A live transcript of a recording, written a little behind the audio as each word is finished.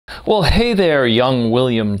Well, hey there, young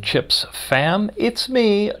William Chips fam. It's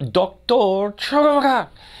me, Dr. Chugga,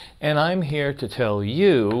 and I'm here to tell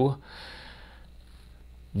you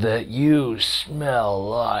that you smell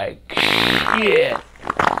like shit.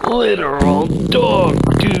 Literal dog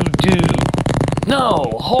doo-doo.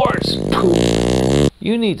 No, horse poop.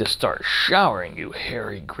 You need to start showering, you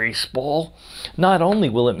hairy greaseball. Not only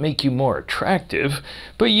will it make you more attractive,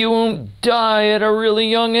 but you won't die at a really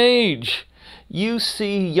young age. You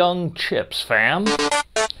see young Chips, fam.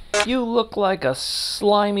 You look like a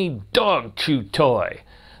slimy dog chew toy.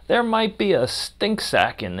 There might be a stink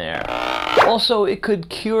sack in there. Also, it could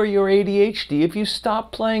cure your ADHD if you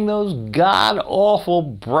stop playing those god-awful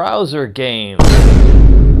browser games.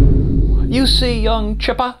 You see, young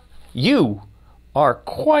Chippa, you are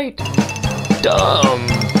quite dumb.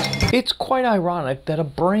 It's quite ironic that a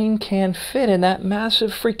brain can't fit in that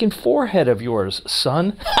massive freaking forehead of yours,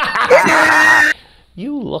 son.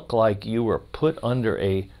 You look like you were put under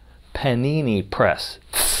a panini press.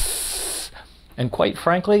 And quite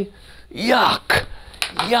frankly, yuck,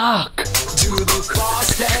 yuck. To the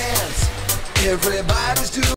cross dance, everybody's doing